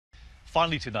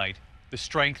Finally tonight, the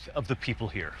strength of the people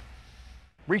here.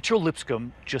 Rachel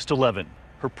Lipscomb, just 11,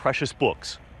 her precious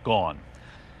books gone.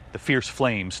 The fierce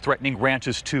flames threatening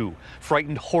ranches too,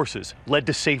 frightened horses led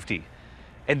to safety.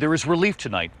 And there is relief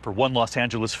tonight for one Los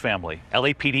Angeles family.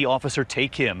 LAPD officer Tae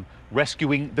Kim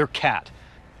rescuing their cat.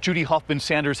 Judy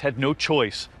Hoffman-Sanders had no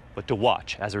choice but to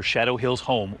watch as her Shadow Hills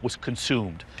home was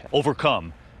consumed.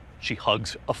 Overcome, she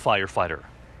hugs a firefighter.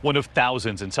 One of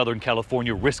thousands in Southern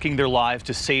California risking their lives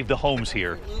to save the homes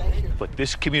here. But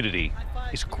this community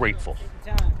is grateful.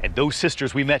 And those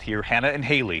sisters we met here, Hannah and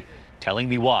Haley, telling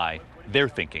me why they're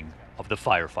thinking of the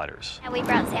firefighters. And we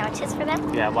brought sandwiches for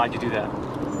them. Yeah, why'd you do that?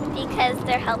 Because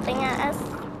they're helping us.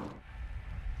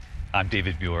 I'm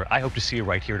David Muir. I hope to see you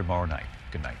right here tomorrow night.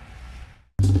 Good night.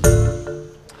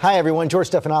 Hi everyone, George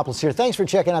Stephanopoulos here. Thanks for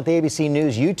checking out the ABC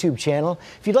News YouTube channel.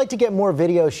 If you'd like to get more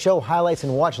videos, show highlights,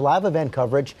 and watch live event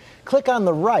coverage, click on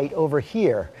the right over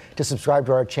here to subscribe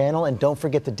to our channel, and don't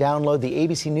forget to download the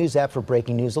ABC News app for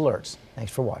breaking news alerts.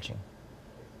 Thanks for watching.